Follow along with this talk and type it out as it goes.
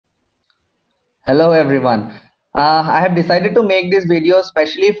Hello everyone. I have decided to make this video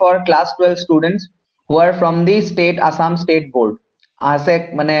especially for class 12 students who are from the state Assam State Board. AHSEC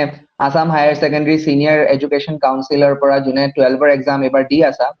মানে Assam Higher Secondary Senior Education Councilor পৰা যোনে 12 exam এবাৰ দি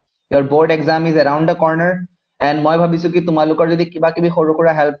আছা. Your board exam is around the corner and মই ভাবিছো কি তোমালোকৰ যদি কিবা কিবি সৰু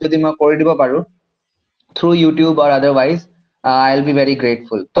সুৰা help যদি মই কৰি দিব পাৰো through YouTube or otherwise, I'll be very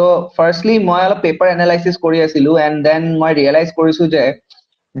grateful. So firstly মই অলপ paper analysis কৰি আছিলো and then মই realize কৰিছো যে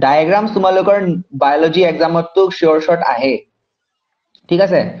ডায়াগ্ৰামছ তোমালোকৰ বায়োলজি এক্সামতো শিওৰ শট আহে ঠিক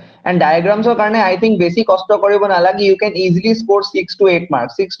আছে এন্ড ডায়াগ্ৰামছৰ কাৰণে আই থিংক বেছি কষ্ট কৰিব নালাগে U can easily score 6 to 8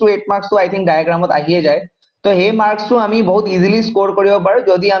 marks 6 to 8 marks তো আই থিংক ডায়াগ্ৰামত আহিয়ে যায় তো সেই মাৰ্কসটো আমি বহুত ইজিলি স্কোৰ কৰিব পাৰো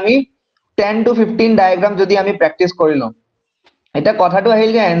যদি আমি 10 to 15 ডায়াগ্ৰাম যদি আমি প্ৰ্যাকটিস কৰি লওঁ এটা কথাটো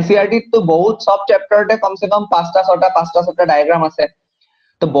আহিল যে এনসিআৰটি তো বহুত সব চ্যাপ্টাৰতে কমসে কম 5টা 6টা ডায়াগ্ৰাম আছে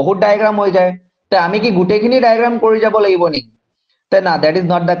তো বহুত ডায়াগ্ৰাম হৈ যায় তো আমি কি গুটেখিনি ডায়াগ্ৰাম কৰি যাব লাগিব নি Then that is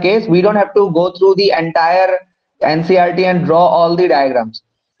not the case. We don't have to go through the entire NCRT and draw all the diagrams.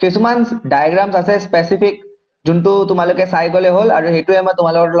 কিছুমান diagrams আছে specific যোনটো তোমালোকে চাই গলে হল আৰু হেতুৱে মই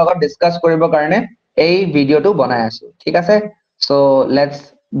তোমালোকৰ লগত ডিসকাস কৰিব কাৰণে এই ভিডিওটো বনাই আছো ঠিক আছে so let's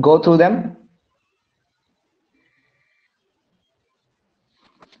go through them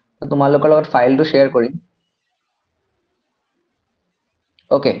তোমালোকৰ লগত ফাইলটো শেয়াৰ কৰিম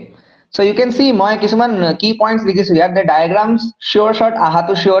okay so you can see মই কিছুমান key points লিখিছো ইয়াত the diagrams sure shot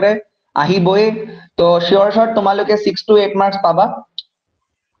আহাটো sure আহিবই তো sure shot তোমালোকে 6 to 8 marks পাবা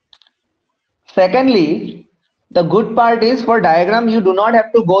secondly the good part is for diagram you do not have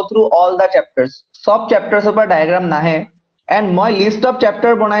to go through all the chapters sub chapters per diagram নাহে and মই list of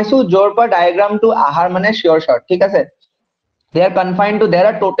chapter বনাইছো জোৰ पर diagram to আহাৰ মানে sure shot ঠিক আছে they are confined to there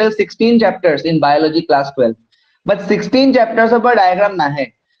are total 16 chapters in biology class 12 but 16 chapters per diagram নাহে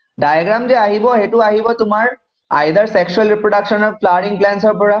diagram যে আহিব হেতু আহিব তোমাৰ either sexual reproduction of flowering plants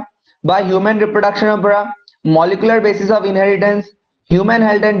পৰা বা human reproduction পৰা molecular basis of inheritance human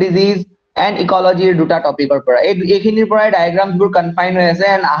health and disease and ecology দুটা টপিকৰ পৰা এইখিনিৰ পৰা diagrams বোৰ কনফাইন হৈ আছে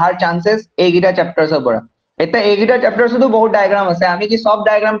and আহাৰ chances এইগিটা chapters পৰা এটা এইগিটা chapters তো বহুত diagram আছে আমি কি সব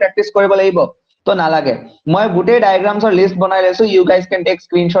diagram practice কৰিব লাগিব তো নালাগে মই গুটে diagrams or list বনাই লৈছো you guys can take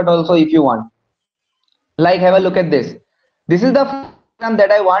screenshot also if you want like have a look at this is the diagram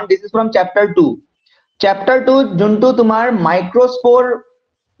that I want this is from chapter 2 chapter 2 যোনটো তোমাৰ microspore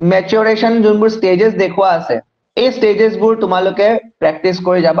maturation যোনবোৰ stages দেখুৱা আছে এই stages বোৰ তোমালোকে practice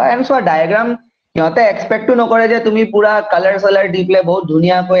কৰি যাবা and so diagram সিহঁতে expect নকৰে যে তুমি পুৰা color দি প্লে বহুত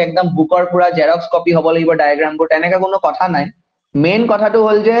ধুনিয়াকৈ একদম বুকৰ পুৰা xerox copy হ'ব লাগিব diagram বোৰ তেনেকা কোনো কথা নাই মেইন কথাটো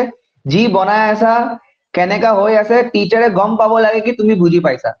হল যে যি বনাই আছা কেনেকা হৈ আছে টিচাৰে গম পাব লাগে কি তুমি বুজি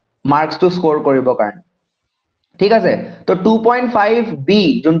পাইছা মাৰ্কস টু স্কোৰ কৰিবৰ কাৰণে ঠিক আছে তো 2.5 বি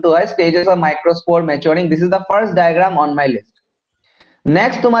যোনটো হয় stages of microspore maturing this is the first diagram on my list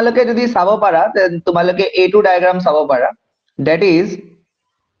next তোমালোকে যদি চাব পাৰা তোমালোকে a2 diagram চাব পাৰা that is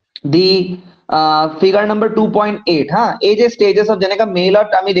the figure number 2.8 হা এই যে stages of যেনেকা মেইলত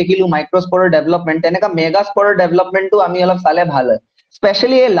আমি দেখিলো microspore development তেনেকা megaspore development টো আমি অলপ চালে ভাল হয়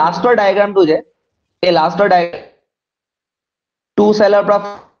স্পেশালি এই লাষ্টৰ ডায়াগ্ৰামটো যে এই লাষ্টৰ two cell পৰা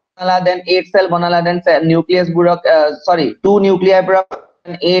বনালা then 8 cell বনালা then nucleus বোৰক sorry 2 nuclei পৰা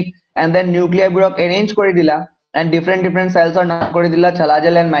 8 and then nuclei বোৰক arrange কৰি দিলা and different cells ৰ নাম কৰি দিলা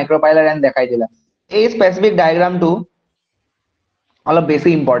chalajal and micropylar and দেখাই দিলা এই স্পেসিফিক ডায়াগ্ৰামটো অলপ বেছি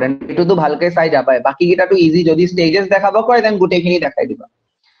ইম্পৰ্টেন্ট এটো ভালকে চাই যাবাই বাকি কিটাটো ইজি যদি stages দেখাব কয় then গুটেখিনি দেখাই দিবা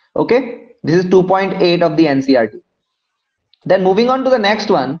okay this is 2.8 of the NCRT then moving on to the next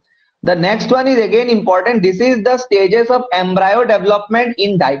one the next one is again important this is the stages of embryo development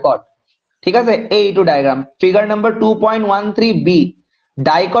in dicot ঠিক আছে এইটো diagram figure number 2.13b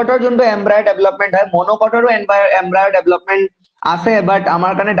ডাইকটৰ যোনটো embryo development হয় মনোকটৰো embryo development আছে but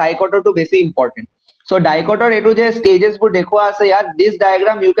আমাৰ কাৰণে ডাইকটৰটো বেছি important so ডাইকটৰ এটো যে stages বোৰ দেখুৱা আছে ইয়াত this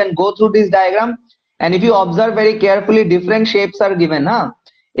diagram you can go through this diagram and if you observe very carefully different shapes are given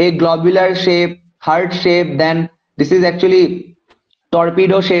a globular shape heart shape then this is actually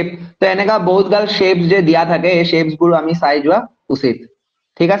torpedo shape তো এনেকা বহুত গাল shapes যে দিয়া থাকে এই shapes বোৰ আমি চাই যোৱা উচিত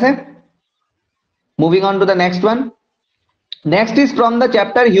ঠিক আছে moving on to the next one next is from the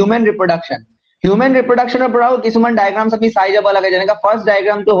chapter human reproduction ৰ পৰাও কিছুমান diagrams আমি চাই যাব লাগে যেনেকা first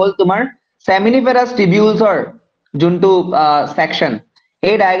diagram টো হল তোমাৰ seminiferous tubules ৰ যোনটো section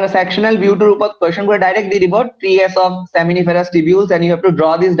এই diagram sectional view টোৰ ওপৰত question কৰি direct দি দিব trees of seminiferous tubules and you have to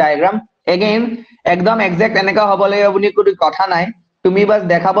draw this diagram again একদম exact এনেকা হ'ব লাগিব বুলি কোনো কথা নাই তুমি বাস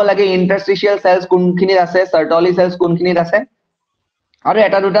দেখাব লাগে interstitial cells কোনখিনিত আছে sertoli cells কোনখিনিত আছে আৰু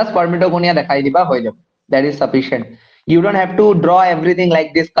এটা দুটা spermatogonium দেখাই দিবা হৈ যাব that is sufficient you don't have to draw everything like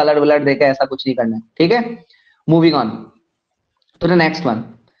this color देके ऐसा कुछ नहीं करना ठीक है moving on to the next one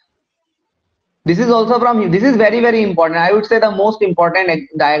This is also from, this is very important. I would say the most important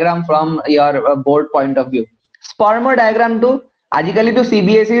diagram from your board point of view. Sperm diagram to আজিকালি to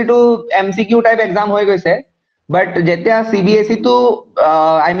CBSE to MCQ type exam হৈ গৈছে, but যেতিয়া CBSE to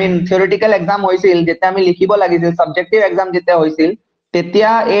I mean theoretical exam হৈছিল, যেতিয়া আমি লিখিব লাগিছিল, subjective exam যেতিয়া হৈছিল, তেতিয়া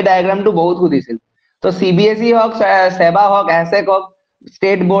এই diagram টো বহুত সুধিছিল। তো CBSE হওক, सेबा হওক, AHSEC হওক,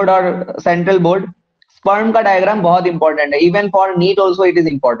 state board or central board, sperm का diagram बहुत important है। Even for NEET also it is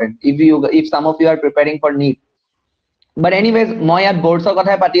important if some of you are preparing for NEET। But anyways, মই ইয়াত boards ৰ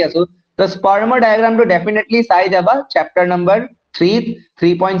কথাই পাতি আছো। তো sperm diagram টো definitely চাই যাবা, chapter number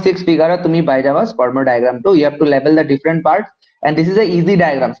 3.6 figure তুমি পাই যাবা sperm diagram টো। You have to label the different parts and this is a easy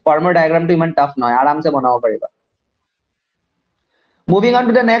diagram। sperm diagram টো ইমান tough নহয়, আৰামছে বনাব পাৰিবা। Moving on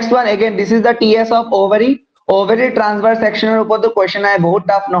to the next one, again this is the TS of ovary। ovary transverse section এর উপর তো question আহে, বহুত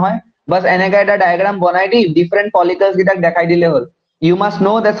tough নহয়, বাস এনেকা এটা diagram বনাই দি different follicles গিটাক দেখাই দিলে হল। You must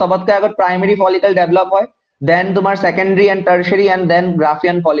know that সবতকে আগত primary follicle develop হয়, then তোমার secondary and tertiary and then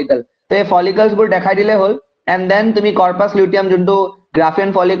Graafian follicle। তো এই follicles বোৰ দেখাই দিলে হল, and then তুমি corpus luteum যোনটো Graafian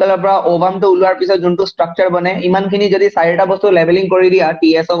follicle পৰা ovum টো ওলোৱাৰ পিছত যোনটো structure বনে, ইমানখিনি যদি চাৰিটা বস্তু leveling কৰি দিয়া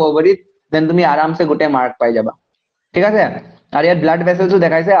TS of ovary, then তুমি আৰামছে গোটে মাৰ্ক পাই যাবা। ঠিক আছে, আৰ ইয়াত ব্লাড ভেসেলস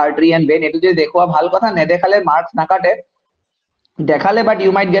দেখাইছে, আৰ্টাৰি এন্ড ভেন। এটো যদি দেখুৱা ভাল কথা, নেদেখালে মার্কস নাকাটে, দেখালে বাট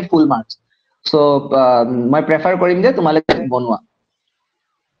you might get full marks. So মই প্রেফার কৰিম যে তোমালোকে বনোৱা।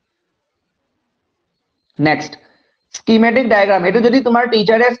 Next, schematic diagram. এটো যদি তোমাৰ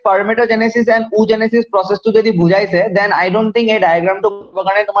টিচাৰে স্পাৰমেটোজেনেসিস এন্ড ওজেনেসিস প্ৰসেসটো যদি বুজাইছে, দেন আই ডোন্ট থিংক এই ডায়াগ্ৰামটো কৰিবৰ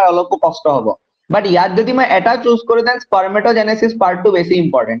কাৰণে তোমাৰ অলপ কষ্ট হ'ব। বাট ইয়াত যদি মই এটা চুজ কৰো, দেন স্পাৰমেটোজেনেসিস পাৰ্টটো বেছি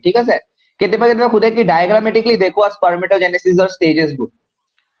ইম্পৰ্টেন্ট। ঠিক আছে, কেতিয়াবা কেতিয়াবা খুদে কি ডায়াগ্ৰামেটিকলি দেখুৱা স্পাৰমেটোজেনেসিসৰ স্টেজেসবোৰ,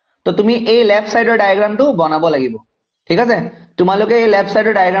 তো তুমি এই লেফট সাইডৰ ডায়াগ্ৰামটো বনাব লাগিব। ঠিক আছে, তোমালোকে এই লেফট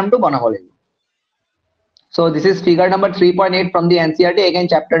সাইডৰ ডায়াগ্রামটো বনাব লাগিব। So this is figure number 3.8 from the NCERT, again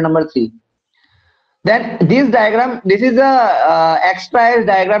chapter number 3। Then this diagram, this is a extra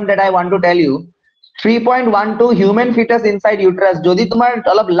diagram that I want to tell you। 3.12 human fetus inside uterus। যদি তোমাৰ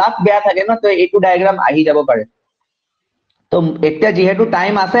অলপ লাক বেয়া থাকে ন, তো এইটো diagram আহি যাব পাৰে। তো এতিয়া যেহেতু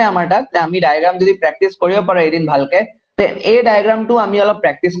টাইম আছে আমাৰ তাত, আমি ডায়াগ্ৰাম যদি প্ৰ্যাকটিস কৰিব পাৰো এদিন ভালকে, তে এই ডায়াগ্ৰামটো আমি অলপ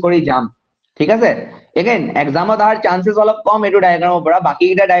প্ৰ্যাকটিস কৰি যাম। ঠিক আছে, এগেইন এক্সামত আহাৰ চান্সেস অলপ কম এইটো ডায়াগ্ৰামৰ পৰা। বাকি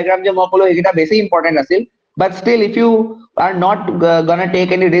এটা ডায়াগ্রাম যে মই কলো এইটা বেছি ইম্পর্টেন্ট আছিল, but still if you are not gonna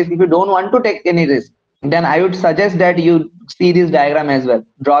take any risk, if you don't want to take any risk, then I would suggest that you see this diagram as well,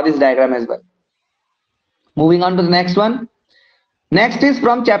 draw this diagram as well। Moving on to the next one। Next is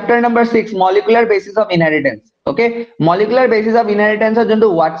from chapter number 6, molecular basis of inheritance। Okay, molecular basis of inheritance er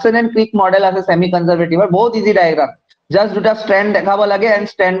jonto Watson and Crick model ase semi conservative, bahut easy diagram। just দুটা strand দেখাব লাগে and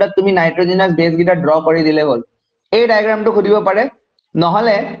strandত তুমি nitrogenous base গিটা draw কৰি দিলে হল। এই diagramটো খুদিব পাৰে,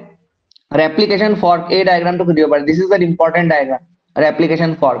 নহলে replication fork এই diagramটো খুদিব পাৰে। this is an important diagram,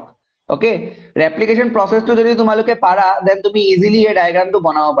 replication fork। okay, replication process টো যদি তোমালোকে পাৰা, then তুমি easily এই diagramটো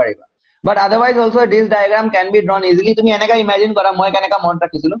বনাব পাৰিবা। but otherwise also this diagram can be drawn easily। তুমি এনেকা imagine কৰা, মই কেনেকা মন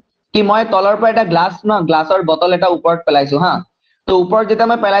ৰাখিছিলো কি মই তলৰ পৰা এটা গ্লাস ন, গ্লাসৰ বটল এটা ওপৰত পেলাইছো হা। তো ওপৰত যেতিয়া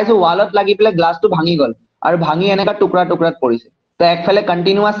মই পেলাইছো, ওয়ালত লাগি পেলাই গ্লাসটো ভাঙি গল, আৰু ভাঙি এনেকা টুকৰা টুকৰাত পৰিছে। তো একফালে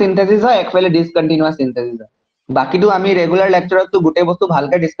কন্টিনিউয়াস সিনথেসিস হয়, একফালে ডিসকন্টিনিউয়াস সিনথেসিস হয়। বাকিটো আমি ৰেগুলাৰ লেকচাৰত তো গোটেই বস্তু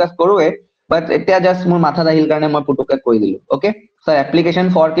ভালকে ডিসকাস কৰোৱে, বাট এতিয়া জাস্ট মোৰ মাথাত আহিল কাৰণে মই পুটুকে কৈ দিলো। Okay, so application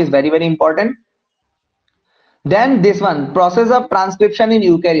fork is very important। Then this one, process of transcription in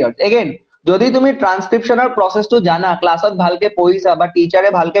eukaryotes। again যদি তুমি ট্ৰান্সক্ৰিপশনৰ প্ৰসেসটো জানা, ক্লাছত ভালকে পঢ়িছা বা টিচাৰে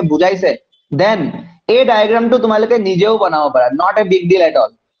ভালকে বুজাইছে, দেন এই ডায়াগ্ৰামটো তোমালোকে নিজেও বনাব পাৰা, not a big deal at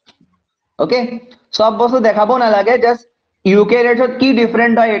all। Okay, সব বস্তু দেখাব নালাগে, জাস্ট ইউক্যারিওটত কি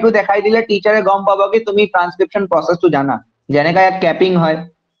ডিফারেন্ট হয় এটো দেখাই দিলে টিচাৰে গম পাব কি তুমি ট্ৰান্সক্ৰিপশন প্ৰসেসটো জানা। যেনেকা ইয়াত ক্যাপিং হয়,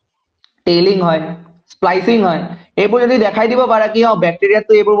 টেইলিং হয়, স্প্লাইসিং হয়, এইবোৰ যদি দেখাই দিব পাৰা কি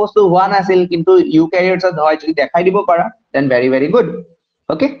ব্যাকটেৰিয়াটো এইবোৰ বস্তু হোৱা নাছিল কিন্তু ইউক্যাৰিওটছত হয়, যদি দেখাই দিব পাৰা, then very good।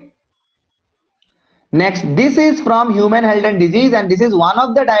 Okay, next this is from human health and disease, and this is one of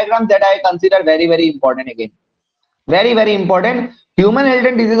the diagrams that I consider very important। again very important। human health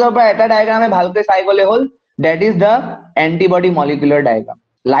and disease পৰা এটা ডায়াগ্রামে ভালকে চাই গলে হল, that is the antibody molecular diagram।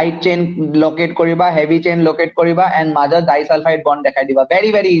 light chain locate কৰিবা, heavy chain locate কৰিবা, and মাজত disulfide bond দেখাই দিবা,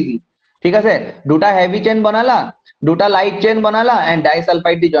 very easy। ঠিক আছে, দুটা heavy chain বনালা, দুটা light chain বনালা, and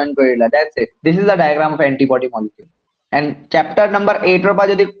disulfide দি join কৰিলা, that's it। this is the diagram of antibody molecule। and chapter number 8 ৰ পৰা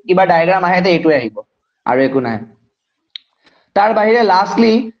যদি কিবা ডায়াগ্ৰাম আহে তে এইটোৱে আহিব, আৰু একো নাই। তাৰ বাহিৰে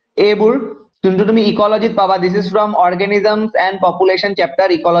লাষ্টলি এইবোৰ যোনটো তুমি ইকোলজিত পাবা, this is from organisms and population chapter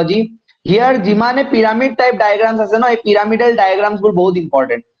ecology। here যিমানে পিৰামিড টাইপ ডায়াগ্ৰামস আছে ন, এই পিৰামিডাল ডায়াগ্ৰামস বোৰ বহুত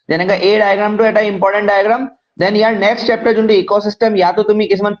ইম্পৰ্টেন্ট। যেনেকা এই ডায়াগ্ৰামটো এটা ইম্পৰ্টেন্ট ডায়াগ্ৰাম, দেন ইয়াৰ নেক্সট চেপ্টাৰ যোনটো ইকোসিস্টেম, ইয়াতো তুমি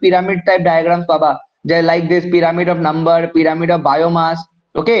কিছুমান পিৰামিড টাইপ ডায়াগ্ৰামস পাবা, যে like this pyramid of number, pyramid of biomass,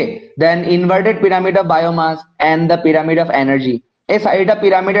 okay, then inverted pyramid of biomass and the pyramid of energy. এই চাৰিটা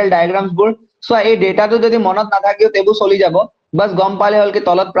pyramidal diagrams বোৰ so এই data টো যদি মনত নাথাকিও তেবু চলি যাব, বাস গম পালে হল কি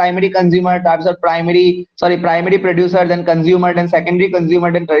তলত primary consumer, তাৰপিছত primary producer, then consumer, then secondary consumer,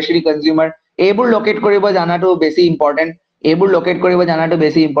 then tertiary consumer, এইবোৰ locate কৰিব জানাটো বেছি important, এইবোৰ locate কৰিব জানাটো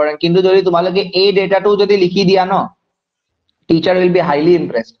বেছি important, কিন্তু যদি তোমালোকে এই data টো যদি লিখি দিয়া ন, teacher will be highly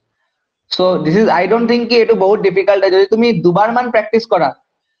impressed. So this is, I don't think ki etu bahut difficult hai, jodi tumi dubar man practice kora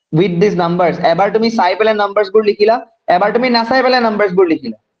with these numbers, ebar tumi sai pele numbers bur likhila, ebar tumi na sai pele numbers bur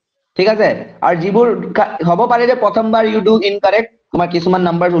likhila, ঠিক আছে, আর যিবোৰ হ'ব পাৰে যে প্ৰথমবাৰ you do incorrect, তোমাৰ কিছুমান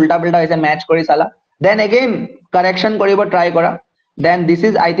numbers উল্টা পুল্টা হৈছে, match কৰি চালা, then again correction কৰিব try কৰা, then this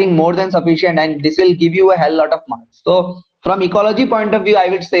is I think more than sufficient and this will give you a hell lot of marks. So from ecology point of view I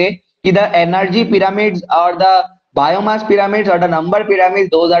would say ki the energy pyramids or the biomass pyramids or the number pyramids,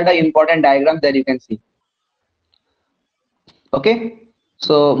 those are the important diagrams that you can see. Okay,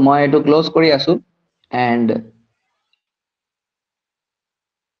 so মই এটো close কৰি আছো and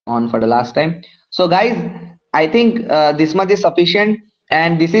on for the last time. So guys, I think this much is sufficient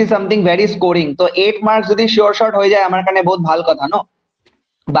and this is something very scoring. So 8 marks যদি sure shot হৈ যায় আমাৰ কাৰণে বহুত ভাল কথা ন।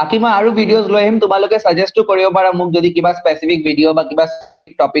 বাকি মই আৰু ভিডিওস লৈ আহিম, তোমালোকে সাজেস্ট কৰিব পাৰা মোক যদি কিবা স্পেসিফিক ভিডিও বা কিবা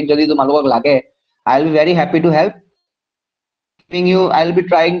টপিক যদি তোমালোকক লাগে, I will be very happy to help you. I will be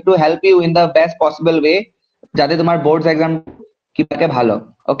trying to help you in the best possible way যাতে তোমার boards exam কিবাকে ভালো।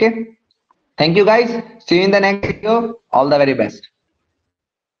 Okay, thank you guys, see you in the next video, all the very best.